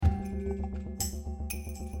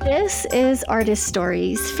This is Artist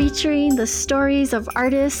Stories, featuring the stories of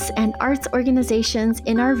artists and arts organizations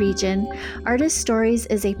in our region. Artist Stories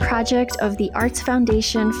is a project of the Arts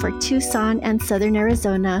Foundation for Tucson and Southern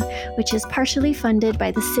Arizona, which is partially funded by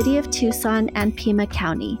the City of Tucson and Pima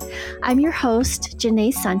County. I'm your host,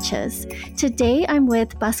 Janae Sanchez. Today I'm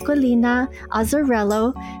with Pascualina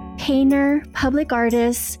Azzarello, painter, public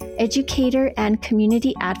artist, educator, and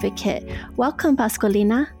community advocate. Welcome,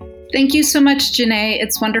 Pascualina. Thank you so much, Janae.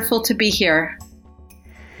 It's wonderful to be here.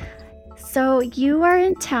 So, you are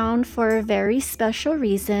in town for a very special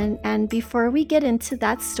reason. And before we get into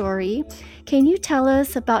that story, can you tell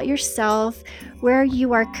us about yourself, where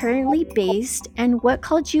you are currently based, and what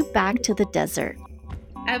called you back to the desert?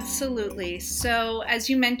 Absolutely. So, as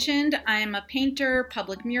you mentioned, I'm a painter,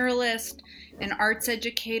 public muralist, an arts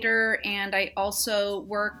educator, and I also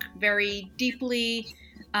work very deeply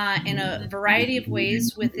in a variety of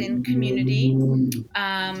ways within community,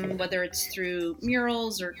 whether it's through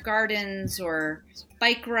murals or gardens or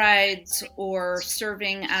bike rides or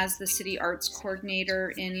serving as the city arts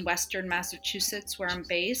coordinator in Western Massachusetts, where I'm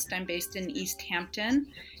based. I'm based in East Hampton.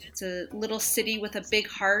 It's a little city with a big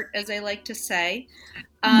heart, as I like to say.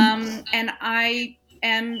 And I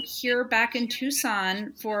am here back in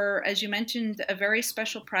Tucson for, as you mentioned, a very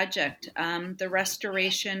special project, the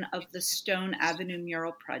restoration of the Stone Avenue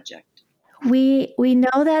mural project. We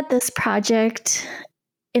know that this project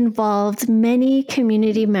involved many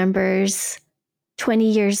community members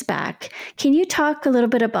 20 years back. Can you talk a little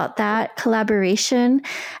bit about that collaboration,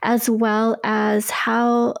 as well as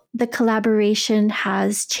how the collaboration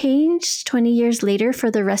has changed 20 years later for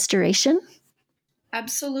the restoration?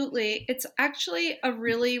 Absolutely. It's actually a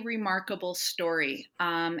really remarkable story.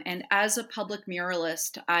 And as a public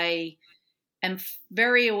muralist, I am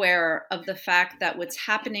very aware of the fact that what's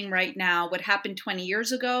happening right now, what happened 20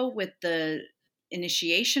 years ago with the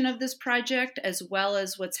initiation of this project, as well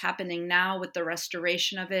as what's happening now with the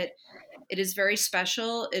restoration of it, it is very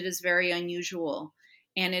special. It is very unusual.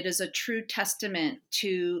 And it is a true testament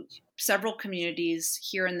to several communities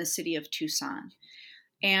here in the city of Tucson.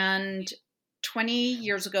 And 20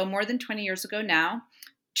 years ago, more than 20 years ago now,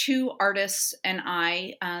 two artists and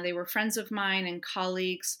I, they were friends of mine and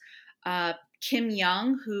colleagues, Kim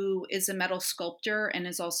Young, who is a metal sculptor and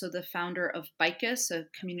is also the founder of Bicus, a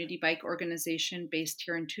community bike organization based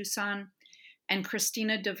here in Tucson, and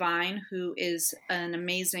Christina Devine, who is an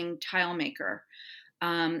amazing tile maker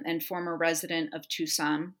and former resident of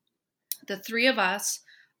Tucson. The three of us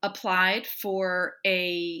applied for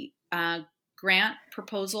a grant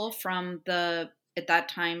proposal from the, at that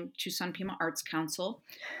time, Tucson Pima Arts Council.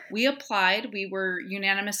 We applied. We were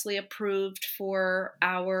unanimously approved for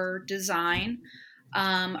our design.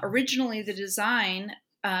 Originally, the design,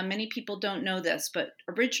 many people don't know this, but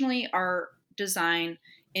originally our design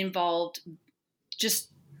involved just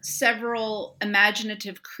several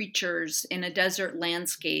imaginative creatures in a desert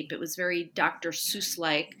landscape. It was very Dr.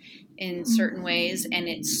 Seuss-like in certain ways, and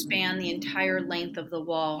it spanned the entire length of the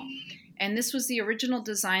wall. And this was the original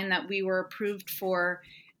design that we were approved for.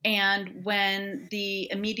 And when the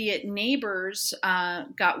immediate neighbors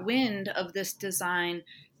got wind of this design,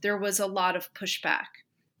 there was a lot of pushback.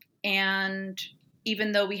 And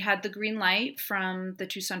even though we had the green light from the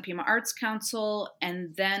Tucson Pima Arts Council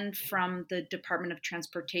and then from the Department of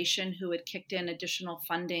Transportation, who had kicked in additional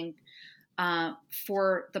funding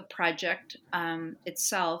for the project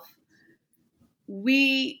itself,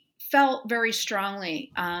 we felt very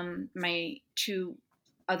strongly, my two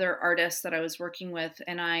other artists that I was working with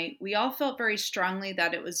and we all felt very strongly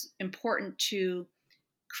that it was important to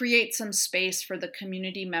create some space for the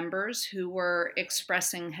community members who were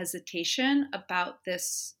expressing hesitation about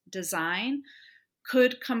this design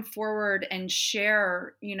could come forward and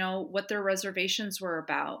share, what their reservations were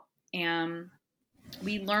about. And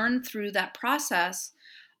we learned through that process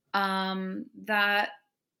that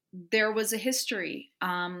there was a history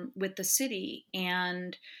with the city.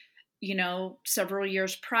 And several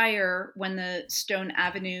years prior, when the Stone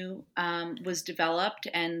Avenue was developed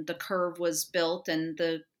and the curve was built and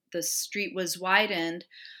the street was widened,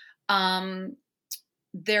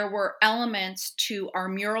 there were elements to our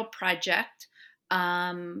mural project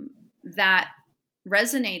that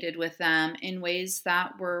resonated with them in ways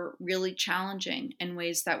that were really challenging, in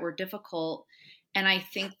ways that were difficult. And I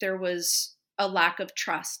think there was a lack of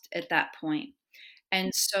trust at that point.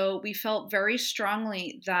 And so we felt very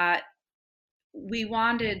strongly that we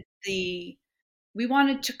wanted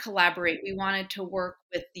to collaborate. We wanted to work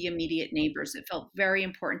with the immediate neighbors. It felt very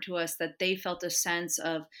important to us that they felt a sense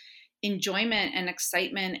of enjoyment and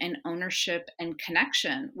excitement and ownership and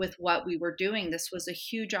connection with what we were doing. This was a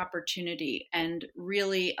huge opportunity and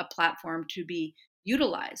really a platform to be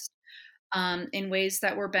utilized in ways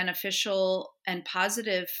that were beneficial and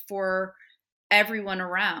positive for everyone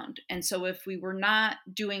around. And so, if we were not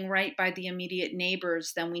doing right by the immediate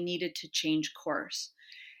neighbors, then we needed to change course.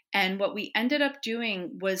 And what we ended up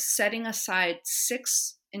doing was setting aside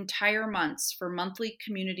 6 entire months for monthly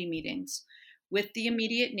community meetings with the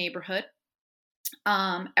immediate neighborhood.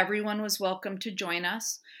 Everyone was welcome to join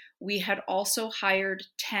us. We had also hired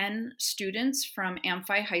 10 students from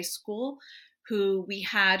Amphi High School who we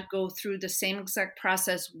had go through the same exact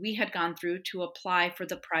process we had gone through to apply for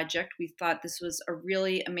the project. We thought this was a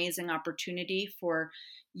really amazing opportunity for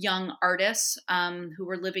young artists who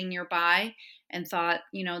were living nearby, and thought,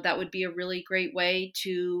 that would be a really great way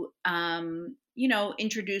to,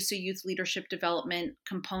 introduce a youth leadership development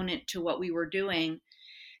component to what we were doing.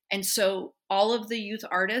 And so all of the youth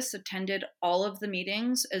artists attended all of the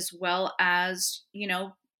meetings, as well as,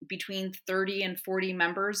 between 30 and 40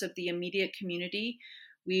 members of the immediate community.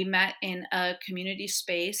 We met in a community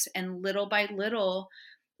space, and little by little,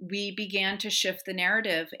 we began to shift the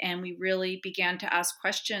narrative, and we really began to ask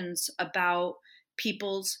questions about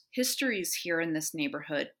people's histories here in this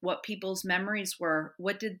neighborhood, what people's memories were,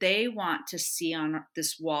 what did they want to see on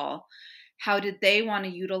this wall, how did they want to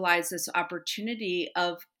utilize this opportunity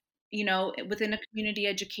of, within a community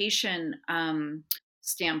education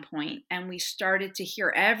standpoint. And we started to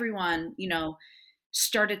hear everyone,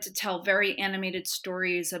 started to tell very animated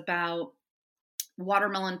stories about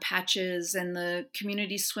watermelon patches and the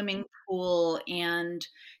community swimming pool and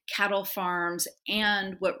cattle farms.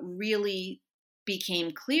 And what really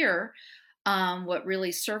became clear, what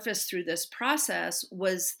really surfaced through this process,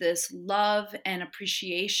 was this love and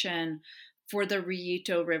appreciation for the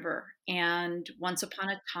Rillito River. And once upon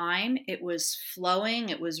a time, it was flowing,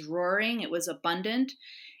 it was roaring, it was abundant.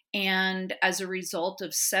 And as a result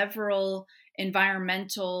of several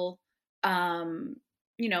environmental,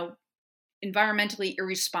 you know, environmentally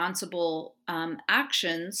irresponsible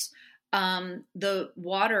actions, the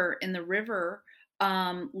water in the river,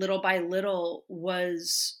 little by little,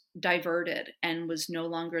 was diverted and was no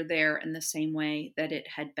longer there in the same way that it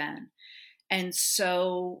had been. And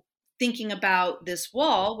so, thinking about this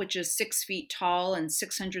wall, which is 6 feet tall and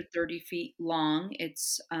 630 feet long,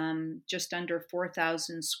 it's just under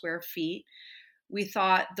 4,000 square feet. We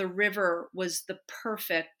thought the river was the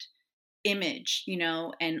perfect image,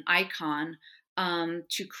 an icon,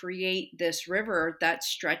 to create this river that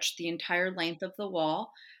stretched the entire length of the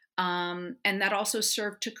wall. And that also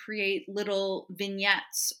served to create little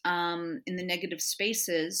vignettes in the negative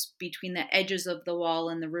spaces between the edges of the wall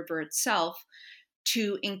and the river itself,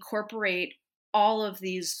 to incorporate all of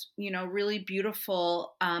these, really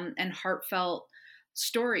beautiful and heartfelt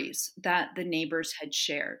stories that the neighbors had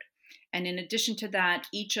shared. And in addition to that,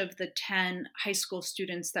 each of the 10 high school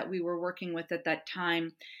students that we were working with at that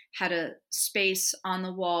time had a space on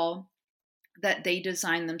the wall that they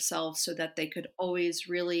designed themselves, so that they could always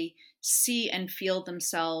really see and feel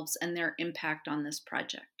themselves and their impact on this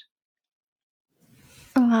project.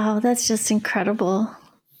 Wow, that's just incredible.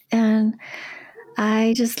 And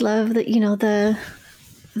I just love that,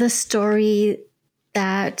 the story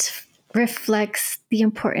that reflects the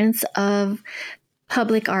importance of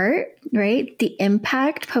public art, right? The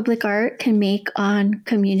impact public art can make on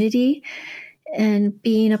community and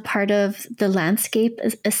being a part of the landscape,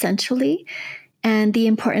 essentially, and the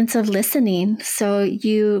importance of listening. So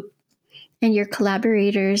you and your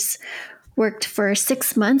collaborators worked for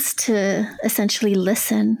 6 months to essentially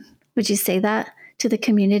listen. Would you say that, to the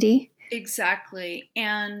community? Exactly.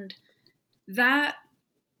 And that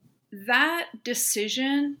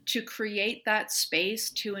decision to create that space,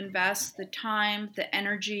 to invest the time, the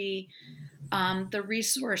energy, the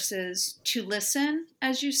resources to listen,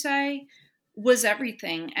 as you say, was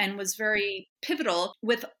everything, and was very pivotal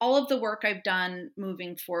with all of the work I've done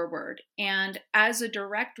moving forward. And as a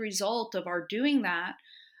direct result of our doing that,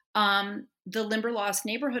 the Limberlost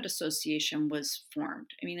Neighborhood Association was formed.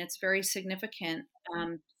 I mean, it's very significant.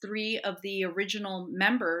 3 of the original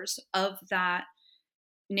members of that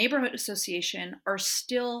neighborhood association are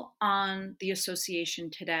still on the association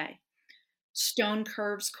today. Stone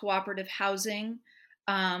Curves Cooperative Housing,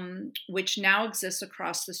 which now exists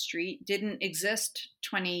across the street, didn't exist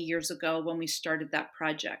 20 years ago when we started that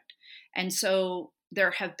project. And so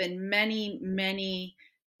there have been many, many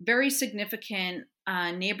very significant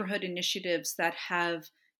neighborhood initiatives that have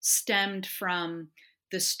stemmed from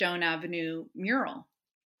the Stone Avenue mural.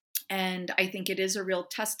 And I think it is a real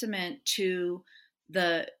testament to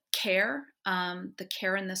the care the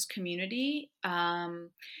care in this community,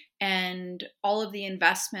 and all of the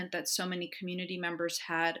investment that so many community members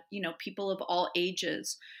had. People of all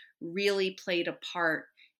ages really played a part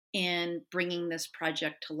in bringing this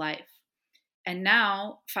project to life. And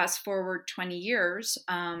now, fast forward 20 years,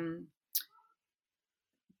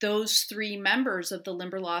 those three members of the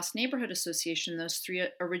Limberlost Neighborhood Association, those three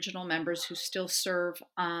original members who still serve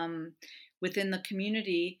within the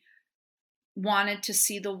community, wanted to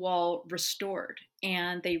see the wall restored.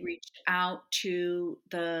 And they reached out to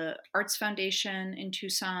the Arts Foundation in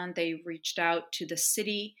Tucson. They reached out to the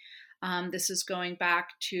city. This is going back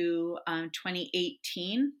to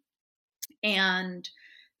 2018. And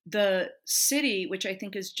the city, which I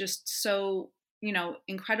think is just so,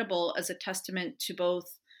 incredible as a testament to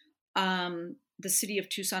both the city of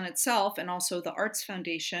Tucson itself and also the Arts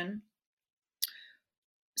Foundation,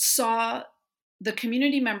 saw the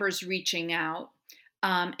community members reaching out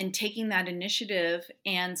and taking that initiative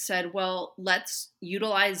and said, well, let's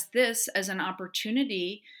utilize this as an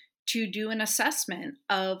opportunity to do an assessment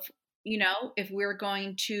of, if we're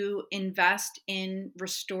going to invest in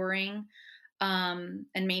restoring and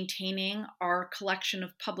maintaining our collection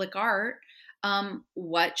of public art,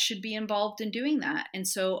 what should be involved in doing that? And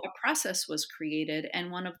so a process was created.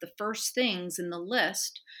 And one of the first things in the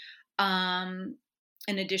list,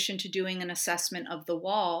 in addition to doing an assessment of the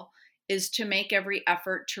wall, is to make every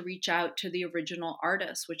effort to reach out to the original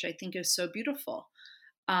artist, which I think is so beautiful.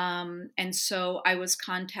 And so I was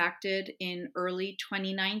contacted in early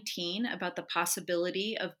 2019 about the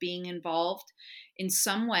possibility of being involved in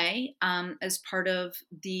some way as part of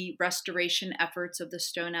the restoration efforts of the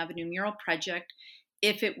Stone Avenue Mural Project,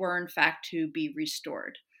 if it were in fact to be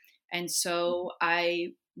restored. And so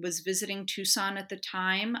I was visiting Tucson at the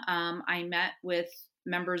time. I met with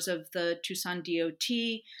members of the Tucson DOT,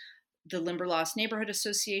 the Limberlost Neighborhood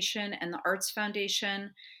Association, and the Arts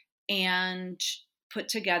Foundation, and put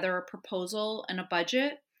together a proposal and a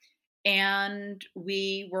budget. And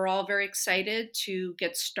we were all very excited to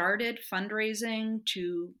get started fundraising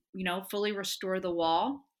to, fully restore the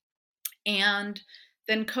wall. And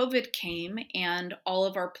then COVID came, and all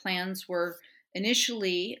of our plans were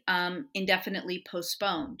initially indefinitely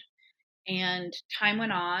postponed. And time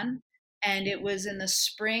went on, and it was in the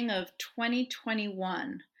spring of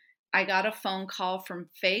 2021. I got a phone call from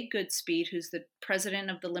Faye Goodspeed, who's the president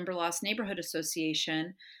of the Limberlost Neighborhood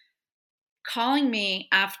Association, calling me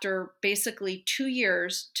after basically 2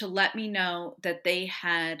 years to let me know that they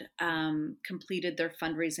had completed their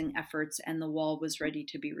fundraising efforts and the wall was ready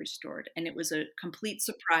to be restored. And it was a complete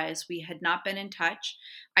surprise. We had not been in touch.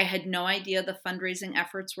 I had no idea the fundraising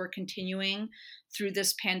efforts were continuing through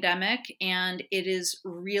this pandemic. And it is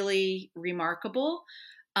really remarkable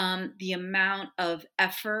the amount of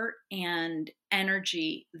effort and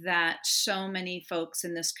energy that so many folks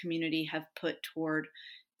in this community have put toward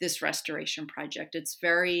this restoration project. It's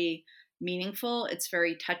very meaningful. It's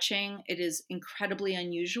very touching. It is incredibly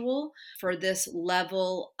unusual for this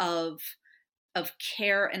level of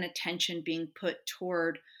care and attention being put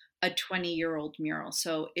toward a 20-year-old mural.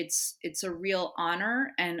 So it's a real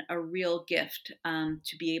honor and a real gift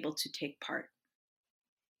to be able to take part.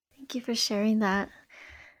 Thank you for sharing that.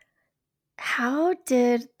 How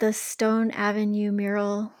did the Stone Avenue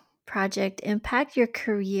Mural Project impact your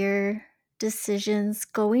career decisions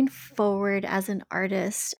going forward as an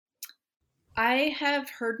artist? I have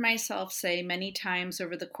heard myself say many times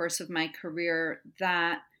over the course of my career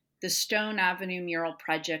that the Stone Avenue Mural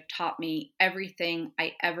Project taught me everything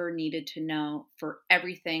I ever needed to know for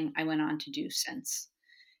everything I went on to do since.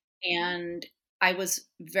 And I was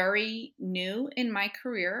very new in my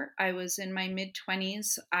career. I was in my mid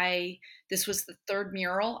 20s. This was the third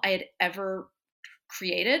mural I had ever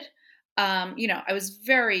created. I was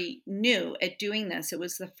very new at doing this. It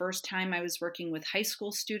was the first time I was working with high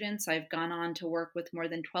school students. I've gone on to work with more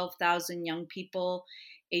than 12,000 young people,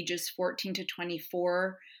 ages 14 to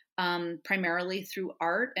 24, primarily through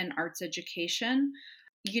art and arts education.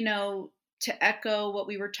 To echo what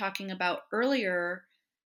we were talking about earlier,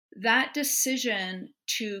 that decision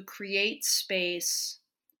to create space,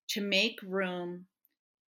 to make room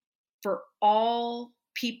for all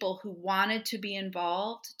people who wanted to be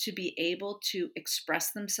involved to be able to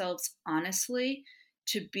express themselves honestly,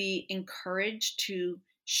 to be encouraged to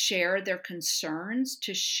share their concerns,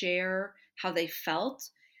 to share how they felt,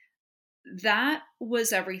 that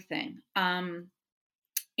was everything. And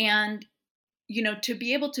to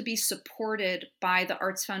be able to be supported by the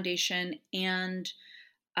Arts Foundation and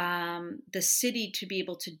the city to be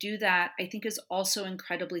able to do that, I think is also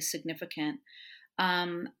incredibly significant.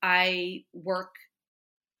 I work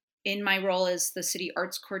in my role as the city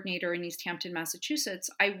arts coordinator in East Hampton, Massachusetts,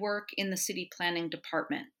 I work in the city planning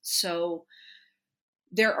department. So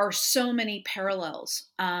there are so many parallels.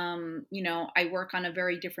 I work on a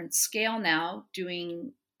very different scale now,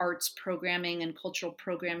 doing arts programming and cultural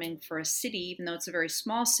programming for a city, even though it's a very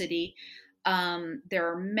small city. There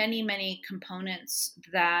are many, many components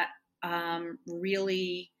that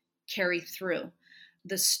really carry through.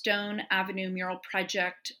 The Stone Avenue Mural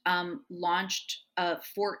Project launched a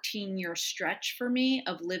 14-year stretch for me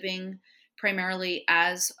of living primarily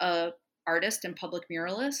as a artist and public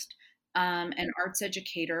muralist, an arts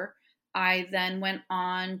educator. I then went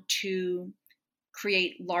on to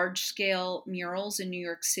create large scale murals in New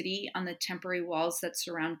York City on the temporary walls that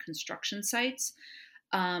surround construction sites.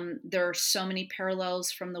 There are so many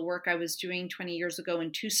parallels from the work I was doing 20 years ago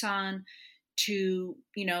in Tucson to,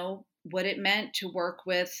 what it meant to work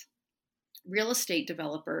with real estate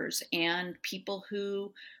developers and people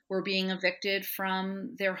who were being evicted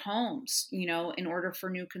from their homes, in order for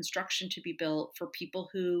new construction to be built, for people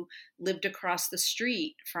who lived across the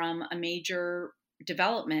street from a major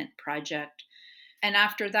development project. And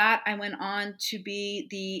after that, I went on to be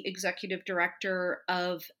the executive director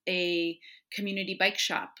of a community bike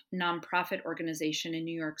shop nonprofit organization in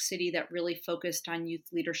New York City that really focused on youth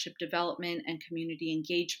leadership development and community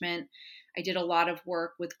engagement. I did a lot of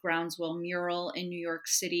work with Groundswell Mural in New York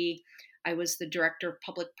City. I was the director of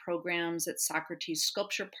public programs at Socrates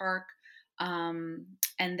Sculpture Park. And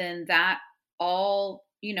then that all,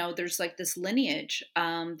 there's like this lineage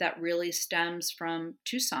that really stems from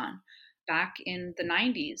Tucson back in the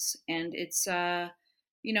 90s. And it's,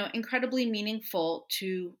 incredibly meaningful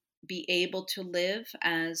to be able to live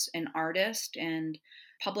as an artist and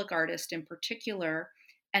public artist in particular,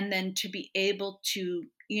 and then to be able to,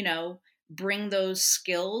 bring those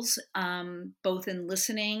skills, both in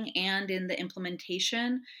listening and in the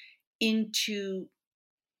implementation, into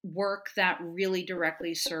work that really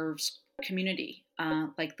directly serves community,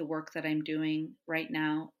 like the work that I'm doing right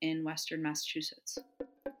now in Western Massachusetts.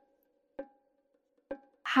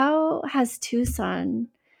 How has Tucson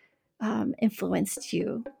influenced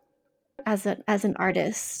you as an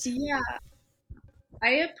artist? Yeah, I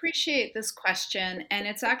appreciate this question. And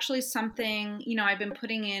it's actually something, I've been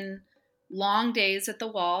putting in long days at the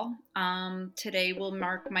wall. Today will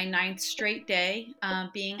mark my 9th straight day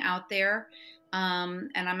being out there. And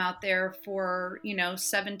I'm out there for,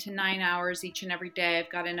 7 to 9 hours each and every day. I've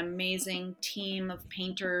got an amazing team of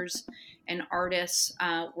painters and artists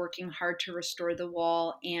working hard to restore the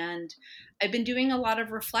wall. And I've been doing a lot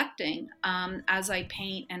of reflecting as I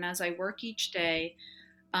paint and as I work each day.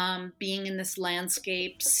 Being in this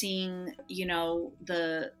landscape, seeing,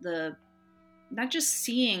 the not just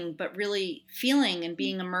seeing, but really feeling and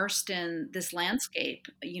being immersed in this landscape,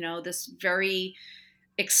 this very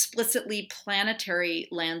explicitly planetary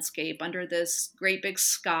landscape under this great big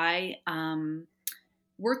sky.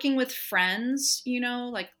 Working with friends,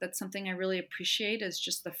 like that's something I really appreciate, is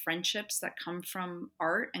just the friendships that come from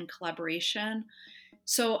art and collaboration.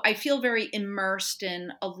 So I feel very immersed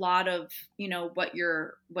in a lot of, what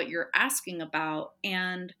you're asking about.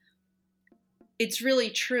 And it's really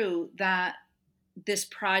true that this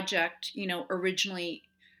project, originally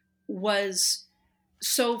was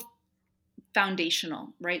so foundational,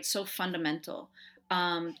 right? So fundamental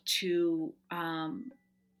to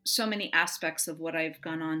so many aspects of what I've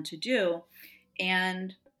gone on to do.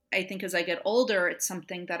 And I think as I get older, it's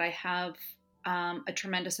something that I have a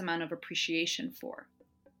tremendous amount of appreciation for.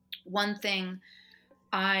 One thing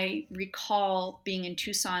I recall being in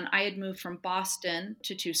Tucson, I had moved from Boston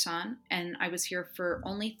to Tucson, and I was here for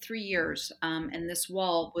only 3 years. And this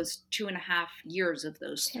wall was 2.5 years of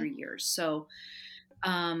those 3 years. So,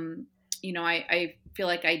 I feel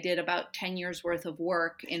like I did about 10 years worth of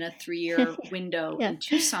work in a 3-year window in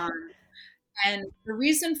Tucson. And the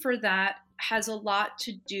reason for that has a lot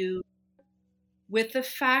to do with the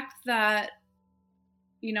fact that,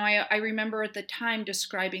 I remember at the time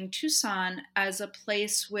describing Tucson as a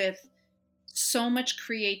place with so much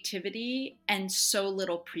creativity and so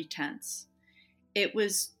little pretense. It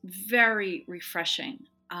was very refreshing.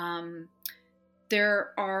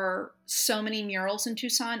 There are so many murals in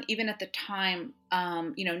Tucson. Even at the time,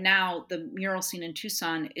 now the mural scene in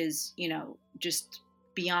Tucson is, just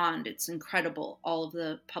beyond. It's incredible, all of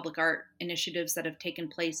the public art initiatives that have taken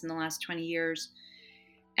place in the last 20 years.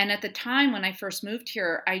 And at the time when I first moved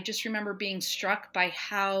here, I just remember being struck by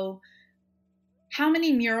how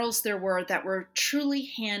many murals there were that were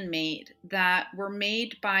truly handmade, that were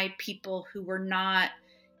made by people who were not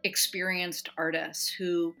experienced artists,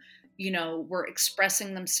 who, were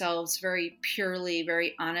expressing themselves very purely,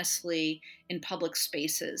 very honestly in public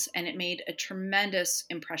spaces. And it made a tremendous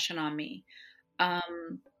impression on me.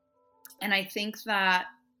 Um, and I think that,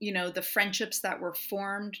 the friendships that were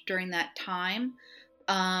formed during that time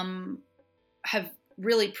um, have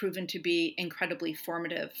really proven to be incredibly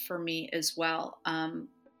formative for me as well.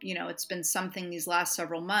 It's been something these last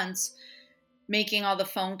several months, making all the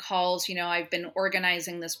phone calls. I've been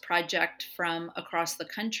organizing this project from across the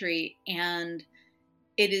country, and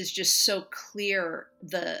it is just so clear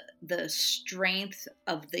the strength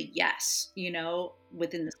of the yes,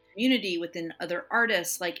 within this community, within other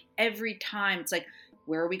artists. Like every time it's like,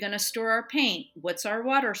 where are we going to store our paint? What's our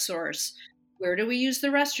water source? Where do we use the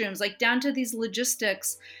restrooms? Like down to these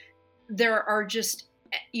logistics, there are just,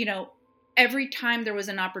 every time there was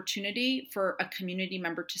an opportunity for a community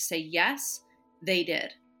member to say yes, they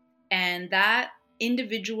did. And that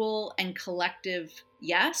individual and collective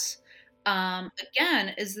yes,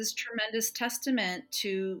 again, is this tremendous testament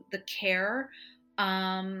to the care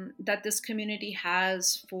that this community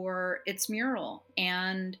has for its mural.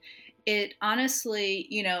 And it honestly,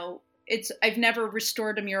 I've never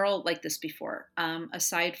restored a mural like this before,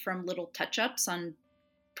 aside from little touch-ups on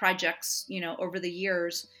projects, over the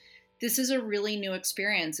years. This is a really new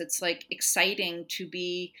experience. It's like exciting to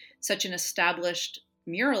be such an established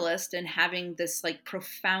muralist and having this like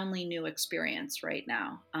profoundly new experience right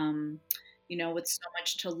now. With so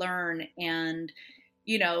much to learn, and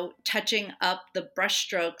touching up the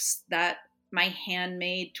brushstrokes that my hand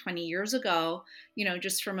made 20 years ago,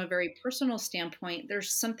 just from a very personal standpoint,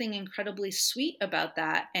 there's something incredibly sweet about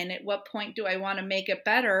that. And at what point do I want to make it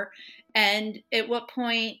better? And at what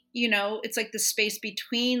point, it's like the space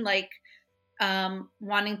between like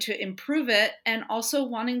wanting to improve it and also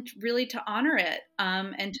wanting really to honor it,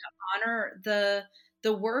 and to honor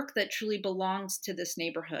the work that truly belongs to this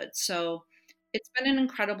neighborhood. So it's been an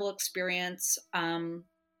incredible experience.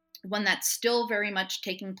 One that's still very much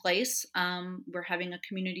taking place. We're having a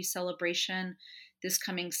community celebration this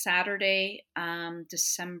coming Saturday,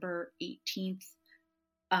 December 18th.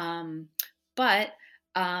 But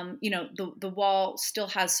the wall still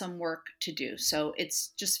has some work to do. So it's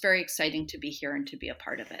just very exciting to be here and to be a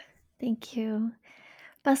part of it. Thank you.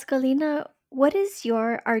 Pascalina, what is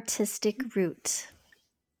your artistic root?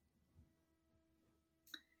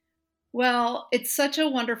 Well, it's such a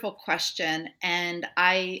wonderful question. And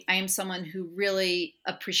I am someone who really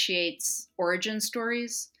appreciates origin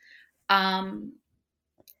stories. Um,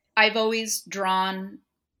 I've always drawn,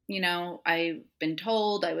 I've been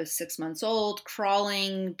told I was 6 months old,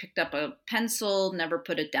 crawling, picked up a pencil, never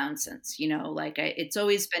put it down since, it's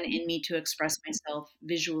always been in me to express myself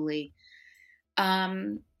visually.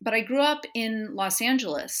 But I grew up in Los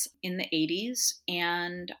Angeles in the 80s,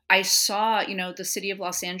 and I saw, the city of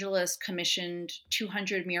Los Angeles commissioned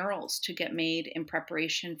 200 murals to get made in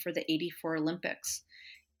preparation for the 84 Olympics.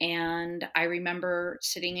 And I remember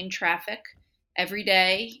sitting in traffic every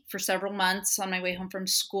day for several months on my way home from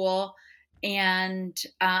school, and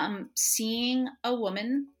seeing a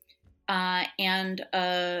woman and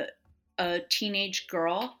a teenage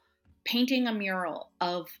girl painting a mural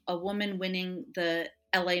of a woman winning the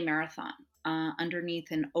LA Marathon underneath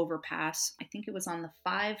an overpass. I think it was on the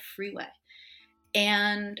 5 freeway.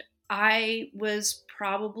 And I was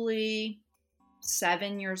probably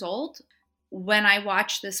 7 years old when I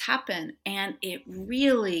watched this happen. And it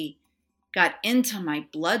really got into my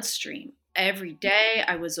bloodstream. Every day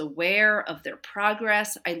I was aware of their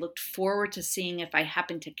progress. I looked forward to seeing if I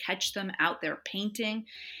happened to catch them out there painting.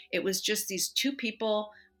 It was just these two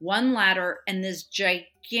people, one ladder, and this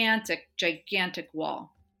gigantic, gigantic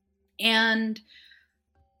wall. And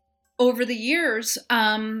over the years,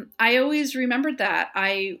 I always remembered that.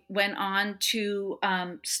 I went on to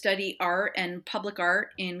study art and public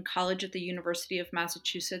art in college at the University of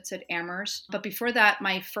Massachusetts at Amherst. But before that,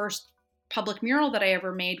 my first public mural that I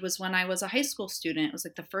ever made was when I was a high school student. It was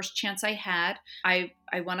like the first chance I had. I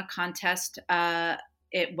won a contest at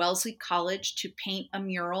Wellesley College to paint a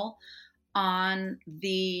mural on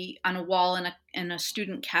a wall in a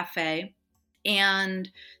student cafe. And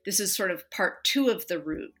this is sort of part 2 of the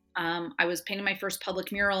route. I was painting my first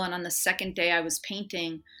public mural, and on the second day I was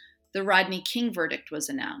painting, the Rodney King verdict was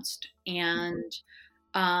announced. And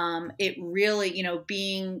it really,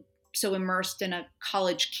 being so immersed in a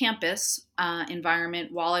college campus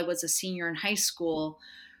environment while I was a senior in high school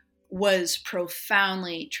was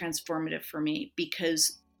profoundly transformative for me,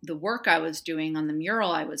 because the work I was doing on the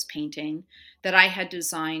mural I was painting that I had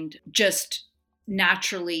designed just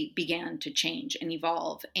naturally began to change and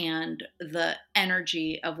evolve. And the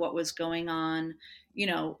energy of what was going on,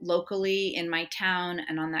 locally in my town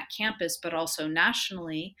and on that campus, but also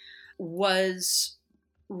nationally, was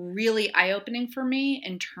really eye opening for me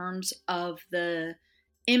in terms of the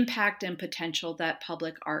impact and potential that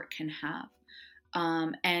public art can have.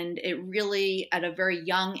 And it really, at a very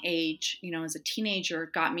young age, as a teenager,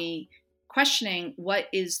 got me questioning what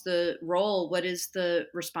is the role, what is the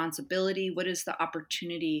responsibility, what is the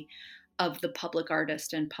opportunity of the public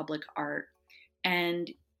artist and public art. And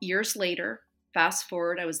years later, fast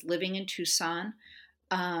forward, I was living in Tucson.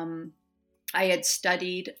 I had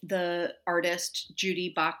studied the artist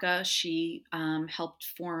Judy Baca. She helped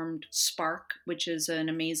form Spark, which is an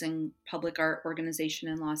amazing public art organization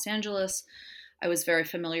in Los Angeles. I was very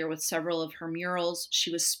familiar with several of her murals.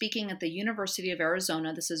 She was speaking at the University of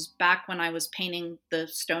Arizona. This is back when I was painting the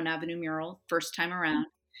Stone Avenue mural first time around.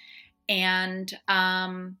 And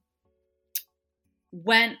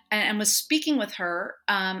went and was speaking with her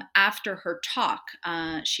after her talk.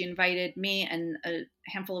 She invited me and a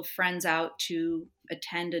handful of friends out to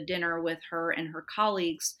attend a dinner with her and her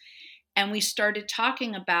colleagues. And we started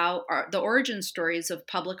talking about the origin stories of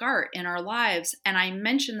public art in our lives. And I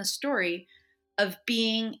mentioned the story of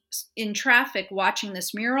being in traffic watching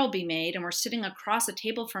this mural be made, and we're sitting across a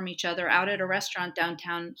table from each other out at a restaurant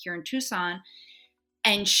downtown here in Tucson.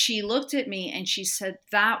 And she looked at me and she said,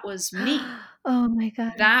 "That was me." Oh my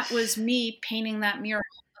gosh. That was me painting that mural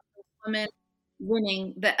of a woman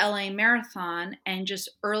winning the LA Marathon. And just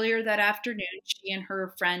earlier that afternoon, she and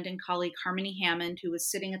her friend and colleague Harmony Hammond, who was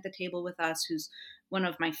sitting at the table with us, who's one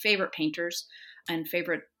of my favorite painters and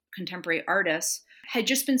favorite contemporary artists, had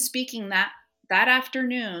just been speaking that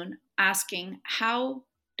afternoon, asking, how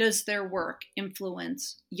does their work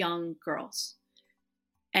influence young girls?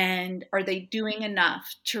 And are they doing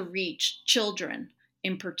enough to reach children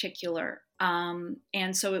in particular?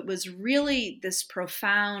 And so it was really this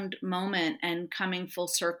profound moment and coming full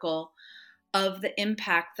circle of the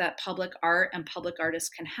impact that public art and public artists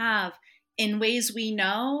can have in ways we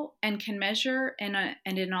know and can measure, and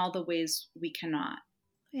in all the ways we cannot.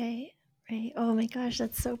 Right, right. Oh my gosh,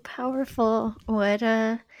 that's so powerful. What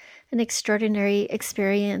an extraordinary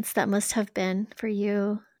experience that must have been for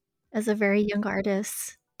you as a very young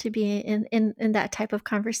artist to be in that type of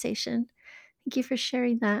conversation. Thank you for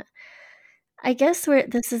sharing that. I guess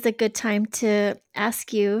this is a good time to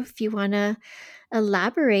ask you if you want to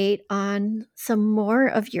elaborate on some more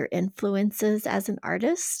of your influences as an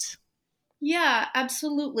artist. Yeah,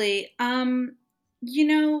 absolutely.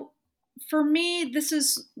 For me, this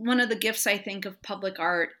is one of the gifts I think of public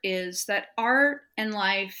art, is that art and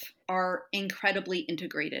life are incredibly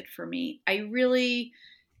integrated for me. I really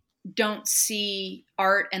don't see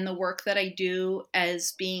art and the work that I do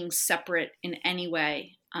as being separate in any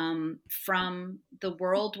way from the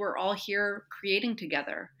world we're all here creating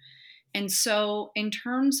together. And so, in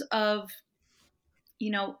terms of,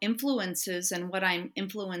 influences and what I'm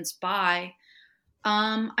influenced by,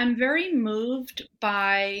 I'm very moved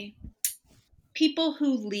by people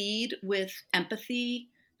who lead with empathy,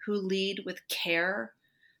 who lead with care,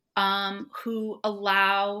 who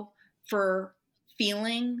allow for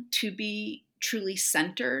feeling to be truly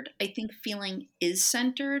centered. I think feeling is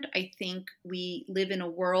centered. I think we live in a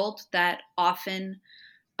world that often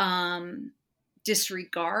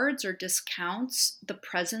disregards or discounts the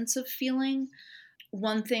presence of feeling.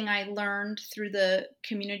 One thing I learned through the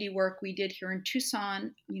community work we did here in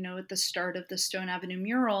Tucson, at the start of the Stone Avenue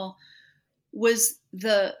mural, was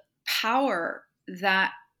the power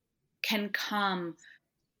that can come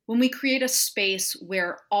when we create a space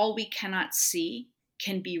where all we cannot see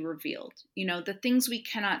can be revealed. The things we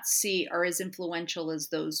cannot see are as influential as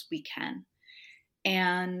those we can.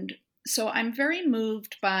 And so I'm very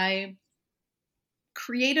moved by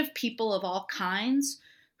creative people of all kinds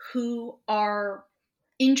who are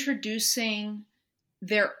introducing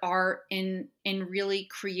their art in really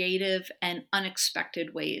creative and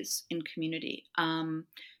unexpected ways in community.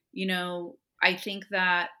 I think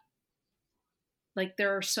that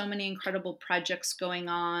there are so many incredible projects going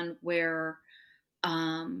on where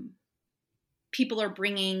people are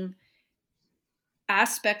bringing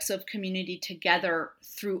aspects of community together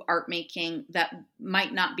through art making that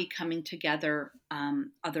might not be coming together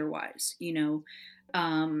otherwise.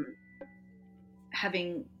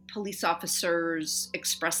 Having police officers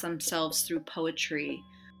express themselves through poetry.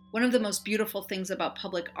 One of the most beautiful things about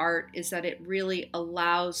public art is that it really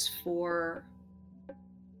allows for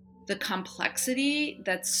the complexity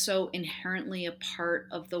that's so inherently a part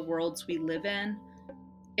of the worlds we live in.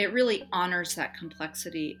 It really honors that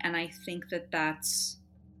complexity, and I think that that's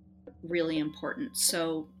really important.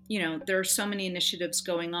 So, there are so many initiatives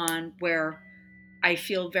going on where I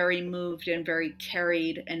feel very moved and very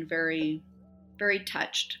carried and very, very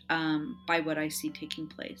touched by what I see taking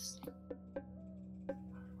place.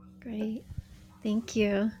 Great. Thank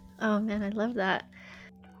you. Oh man, I love that.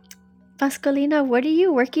 Pascalina, what are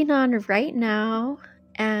you working on right now?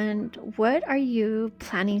 And what are you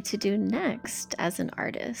planning to do next as an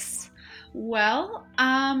artist? Well,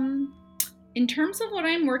 in terms of what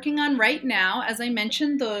I'm working on right now, as I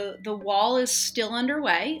mentioned, the wall is still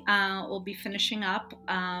underway. We'll be finishing up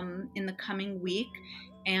in the coming week,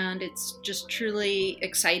 and it's just truly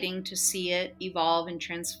exciting to see it evolve and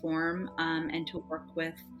transform, and to work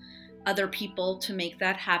with other people to make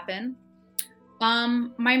that happen.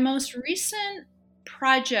 My most recent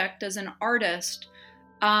project as an artist,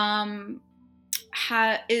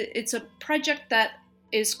 it's a project that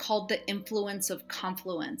is called The Influence of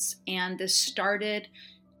Confluence. And this started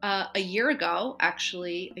a year ago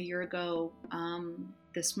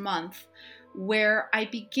this month, where I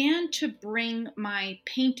began to bring my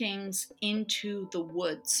paintings into the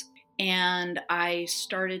woods. And I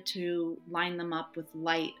started to line them up with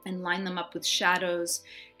light and line them up with shadows.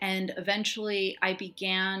 And eventually I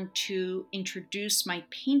began to introduce my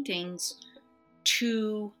paintings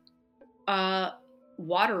to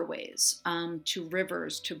waterways, to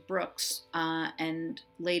rivers, to brooks, and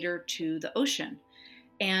later to the ocean.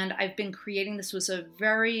 And I've been creating, this was a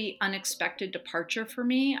very unexpected departure for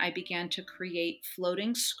me. I began to create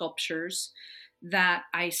floating sculptures that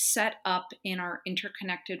I set up in our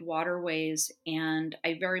interconnected waterways. And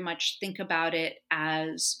I very much think about it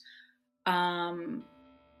as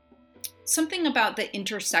something about the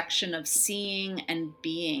intersection of seeing and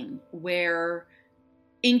being, where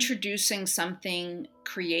introducing something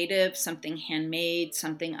creative, something handmade,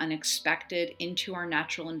 something unexpected into our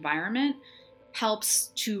natural environment helps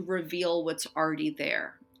to reveal what's already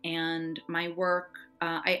there. And my work,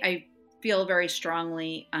 I feel very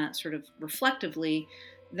strongly, sort of reflectively,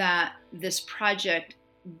 that this project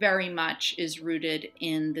very much is rooted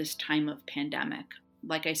in this time of pandemic.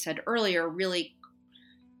 Like I said earlier, really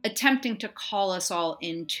attempting to call us all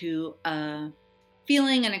into a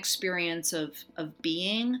feeling and experience of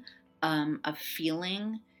being, of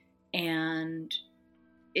feeling. And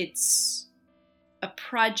it's a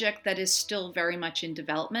project that is still very much in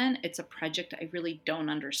development. It's a project I really don't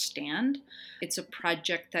understand. It's a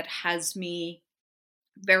project that has me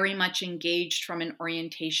very much engaged from an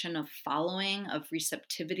orientation of following, of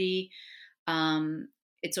receptivity.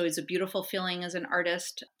 It's always a beautiful feeling as an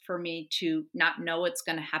artist for me to not know what's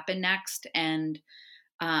going to happen next. And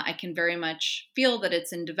I can very much feel that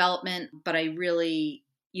it's in development, but I really,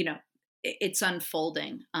 it's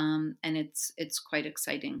unfolding. And it's quite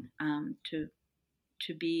exciting to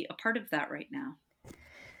be a part of that right now.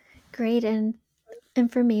 Great. And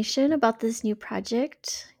information about this new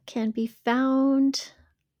project can be found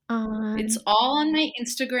on... It's all on my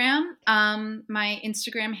Instagram. My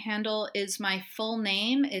Instagram handle is my full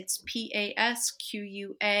name. It's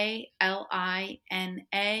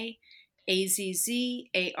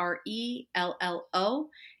PASQUALINAAZZARELLO.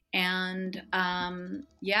 And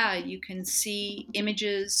you can see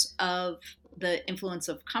images of the Influence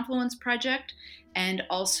of Confluence project, and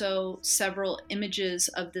also several images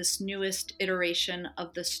of this newest iteration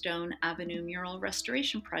of the Stone Avenue Mural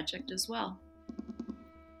Restoration Project as well.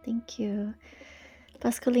 Thank you.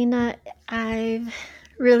 Pascalina, I've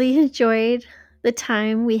really enjoyed the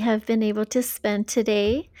time we have been able to spend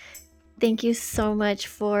today. Thank you so much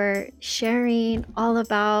for sharing all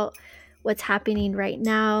about what's happening right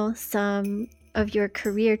now, some of your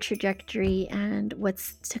career trajectory, and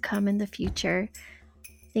what's to come in the future.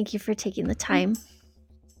 Thank you for taking the time.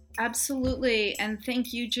 Absolutely. And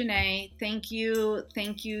thank you, Janae. Thank you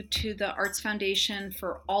to the Arts Foundation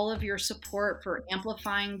for all of your support, for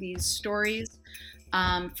amplifying these stories,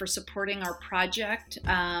 for supporting our project.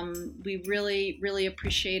 We really, really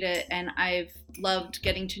appreciate it. And I've loved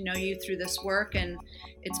getting to know you through this work. And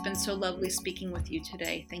it's been so lovely speaking with you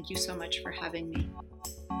today. Thank you so much for having me.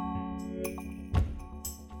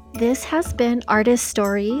 This has been Artist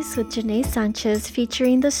Stories with Janae Sanchez,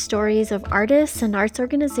 featuring the stories of artists and arts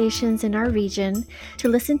organizations in our region. To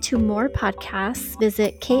listen to more podcasts,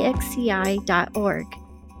 visit kxci.org.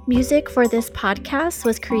 Music for this podcast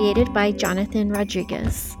was created by Jonathan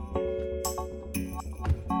Rodriguez.